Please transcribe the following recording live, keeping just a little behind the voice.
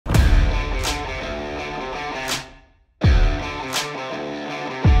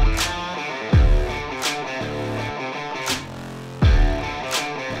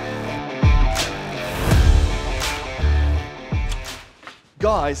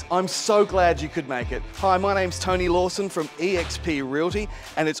Guys, I'm so glad you could make it. Hi, my name's Tony Lawson from EXP Realty,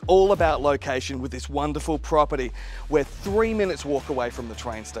 and it's all about location with this wonderful property. We're 3 minutes walk away from the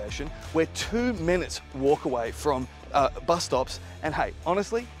train station. We're 2 minutes walk away from bus stops. And hey,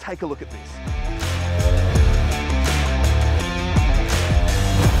 honestly, take a look at this.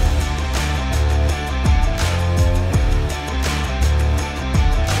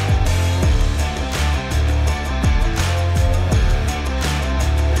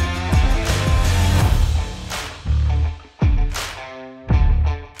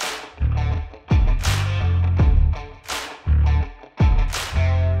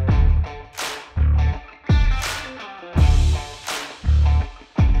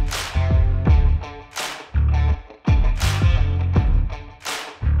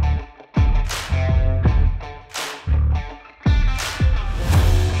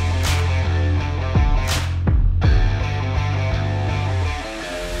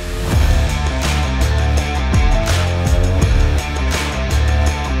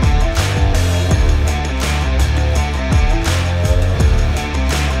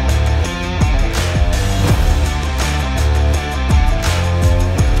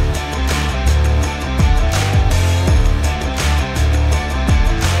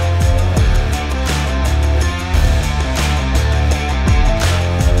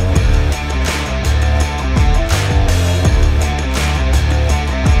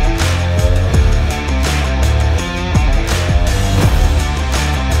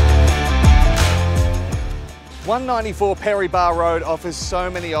 194 Perry Barr Road offers so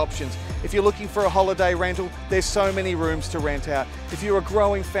many options. If you're looking for a holiday rental, there's so many rooms to rent out. If you're a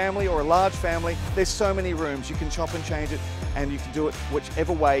growing family or a large family, there's so many rooms. You can chop and change it, and you can do it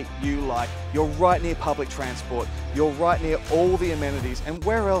whichever way you like. You're right near public transport. You're right near all the amenities. And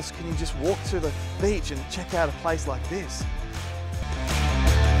where else can you just walk to the beach and check out a place like this?